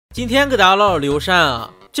今天给大家唠唠刘禅啊，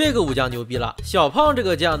这个武将牛逼了。小胖这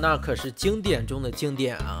个将那可是经典中的经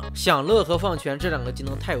典啊，享乐和放权这两个技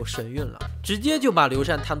能太有神韵了，直接就把刘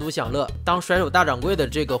禅贪图享乐当甩手大掌柜的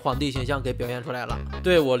这个皇帝形象给表现出来了。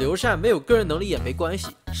对，我刘禅没有个人能力也没关系。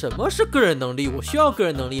什么是个人能力？我需要个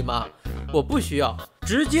人能力吗？我不需要，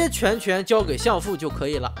直接全权交给相父就可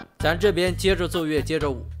以了。咱这边接着奏乐接着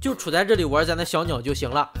舞，就处在这里玩咱的小鸟就行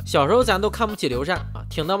了。小时候咱都看不起刘禅啊，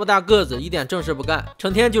挺那么大个子，一点正事不干，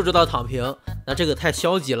成天就知道躺平，那这个太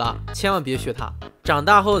消极了，千万别学他。长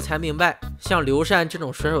大后才明白，像刘禅这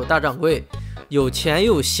种甩手大掌柜，有钱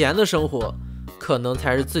有闲的生活，可能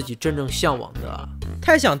才是自己真正向往的。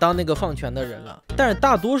太想当那个放权的人了，但是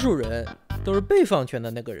大多数人都是被放权的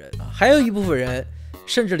那个人，还有一部分人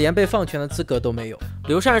甚至连被放权的资格都没有。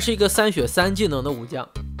刘禅是一个3血3技能的武将，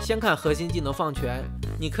先看核心技能放权，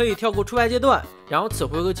你可以跳过出牌阶段，然后此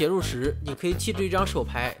回合结束时，你可以弃置一张手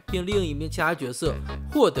牌，并利用一名其他角色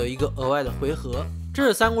获得一个额外的回合。这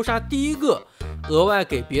是三国杀第一个额外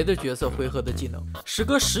给别的角色回合的技能，时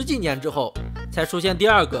隔10几年之后才出现第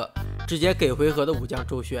二个直接给回合的武将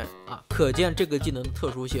周旋啊，可见这个技能的特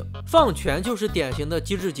殊性。放权就是典型的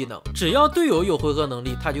机制技能，只要队友有回合能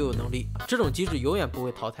力，他就有能力，这种机制永远不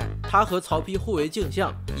会淘汰。他和曹丕互为镜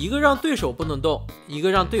像，一个让对手不能动，一个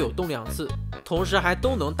让队友动2次，同时还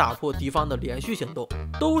都能打破敌方的连续行动，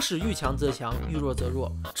都是遇强则强，遇弱则弱。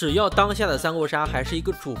只要当下的三国杀还是一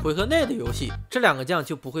个主回合内的游戏，这两个将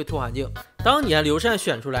就不会退环境。当年刘禅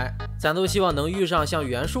选出来，咱都希望能遇上像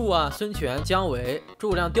袁术啊、孙权、姜维、诸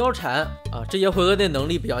葛亮、貂蝉啊这些回合内能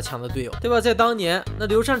力比较强的队友，对吧？在当年，那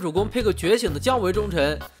刘禅主公配个觉醒的姜维忠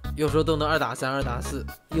臣，有时候都能2打3、2打4。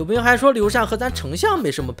有朋友还说刘禅和咱丞相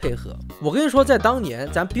没什么配合，我跟你说，在当年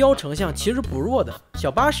咱标丞相其实不弱的，小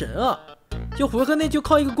八神啊，就回合内就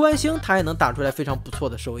靠一个关星，他也能打出来非常不错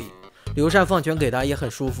的收益。刘禅放权给他也很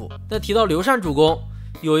舒服。但提到刘禅主公，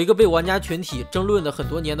有一个被玩家群体争论了很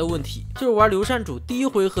多年的问题，就是玩刘禅主第一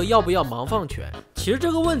回合要不要盲放权。其实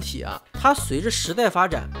这个问题啊，它随着时代发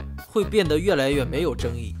展会变得越来越没有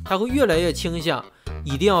争议，它会越来越倾向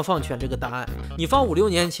一定要放权这个答案。你放5、6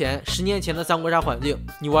年前、10年前的三国杀环境，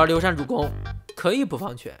你玩刘禅主公可以不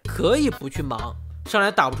放权，可以不去盲，上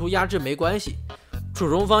来打不出压制没关系，主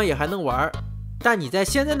攻方也还能玩。但你在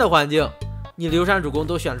现在的环境，你刘禅主公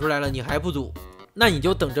都选出来了，你还不组，那你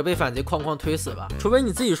就等着被反贼哐哐推死吧。除非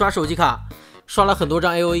你自己刷手机卡刷了很多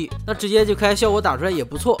张 AOE， 那直接就开效果打出来也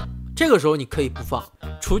不错，这个时候你可以不放。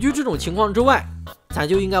除去这种情况之外，咱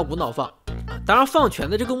就应该无脑放。当然放权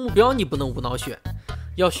的这个目标你不能无脑选，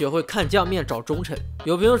要学会看将面找忠臣。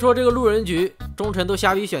有朋友说这个路人局忠臣都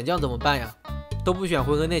瞎逼选将怎么办呀？都不选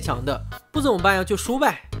回合内强的，不怎么办呀？就输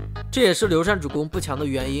呗。这也是刘禅主公不强的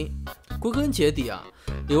原因。归根结底啊，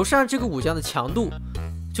刘禅这个武将的强度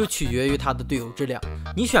就取决于他的队友质量。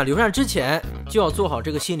你选刘禅之前就要做好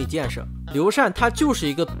这个心理建设，刘禅他就是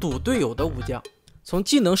一个赌队友的武将。从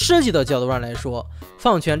技能设计的角度上来说，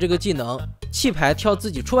放权这个技能弃牌跳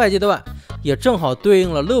自己出牌阶段，也正好对应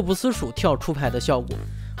了乐不思蜀跳出牌的效果。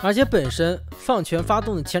而且本身放权发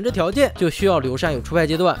动的前置条件就需要刘禅有出牌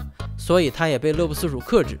阶段，所以他也被乐不思蜀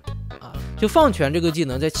克制啊。就放权这个技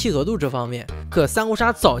能在契合度这方面，可三国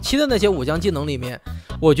杀早期的那些武将技能里面，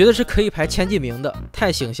我觉得是可以排前几名的，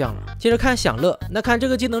太形象了。接着看享乐，那看这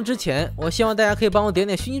个技能之前，我希望大家可以帮我点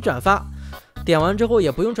点虚拟转发，点完之后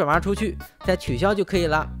也不用转发出去，再取消就可以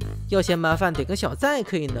了。要嫌麻烦点个小赞也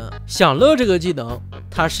可以呢。享乐这个技能，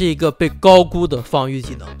它是一个被高估的防御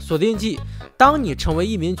技能。锁定技，当你成为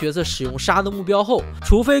一名角色使用杀的目标后，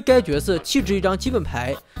除非该角色弃置一张基本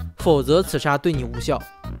牌，否则此杀对你无效。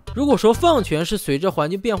如果说放权是随着环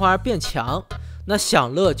境变化而变强，那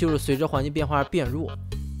享乐就是随着环境变化而变弱。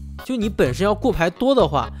就你本身要过牌多的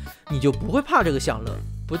话，你就不会怕这个享乐，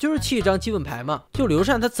不就是弃一张基本牌吗？就刘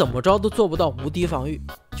禅他怎么着都做不到无敌防御，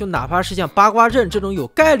就哪怕是像八卦阵这种有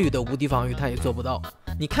概率的无敌防御他也做不到。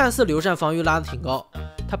你看似刘禅防御拉得挺高，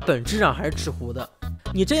他本质上还是纸糊的。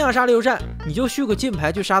你真要杀刘禅，你就续个金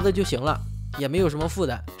牌去杀他就行了，也没有什么负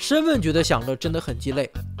担。身份局的享乐真的很鸡肋，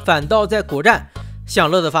反倒在国战享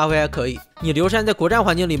乐的发挥还可以。你刘禅在国战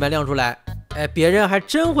环境里面亮出来，别人还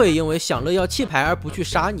真会因为享乐要弃牌而不去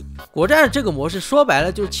杀你。国战这个模式说白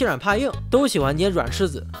了就是欺软怕硬，都喜欢捏软柿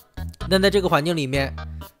子。但在这个环境里面，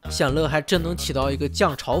享乐还真能起到一个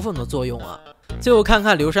降嘲讽的作用啊。最后看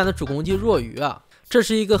看刘禅的主攻技若愚啊，这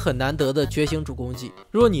是一个很难得的觉醒主攻技。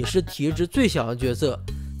若你是体质最小的角色，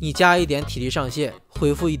你加一点体力上限，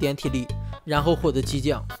恢复一点体力，然后获得激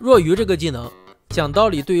将。若愚这个技能讲道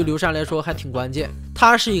理对于刘禅来说还挺关键，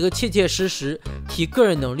它是一个切切实实提个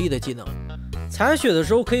人能力的技能。残血的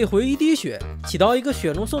时候可以回1滴血，起到一个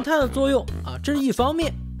血中送炭的作用啊，这是一方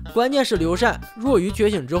面。关键是刘禅若愚觉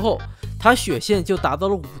醒之后，他血线就达到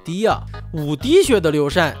了5滴啊！5滴血的刘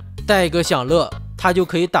禅带一个享乐，他就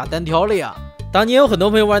可以打单挑了呀。当年有很多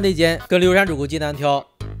朋友玩内奸，跟刘禅主公接单挑，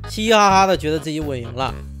嘻嘻哈哈的觉得自己稳赢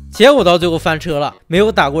了，结果到最后翻车了，没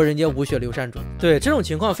有打过人家5血刘禅主。对，这种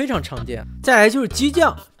情况非常常见。再来就是激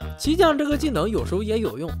将，激将这个技能有时候也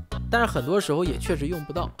有用，但是很多时候也确实用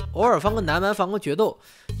不到，偶尔放个南蛮，放个决斗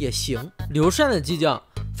也行。刘禅的激将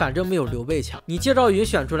反正没有刘备强，你介绍云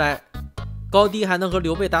选出来高低还能和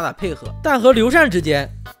刘备打打配合，但和刘禅之间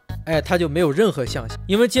他就没有任何象限，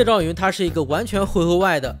因为介绍云他是一个完全回合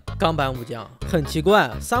外的钢板武将。很奇怪，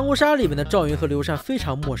三国杀里面的赵云和刘禅非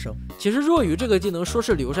常陌生。其实若愚这个技能说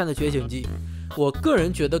是刘禅的觉醒技，我个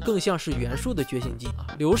人觉得更像是袁术的觉醒技啊。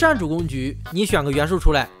刘禅主攻局，你选个袁术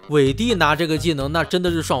出来，伪帝拿这个技能那真的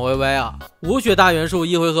是爽歪歪啊！5血大袁术，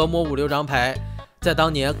一回合摸5、6张牌，在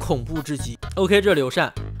当年恐怖至极。OK， 这刘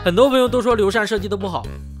禅，很多朋友都说刘禅设计的不好，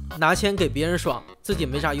拿钱给别人爽，自己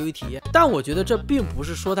没啥游戏体验。但我觉得这并不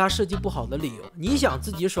是说他设计不好的理由。你想自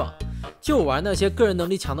己爽，就玩那些个人能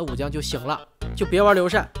力强的武将就行了，就别玩刘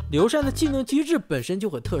禅。刘禅的技能机制本身就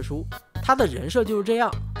很特殊，他的人设就是这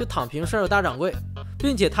样，就躺平甩手大掌柜，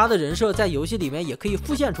并且他的人设在游戏里面也可以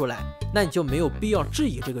复现出来，那你就没有必要质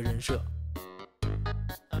疑这个人设。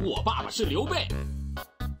我爸爸是刘备，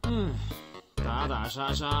打打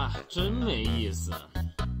杀杀真没意思。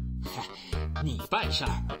你办事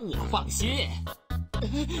儿我放心，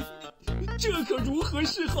这可如何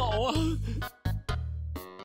是好啊？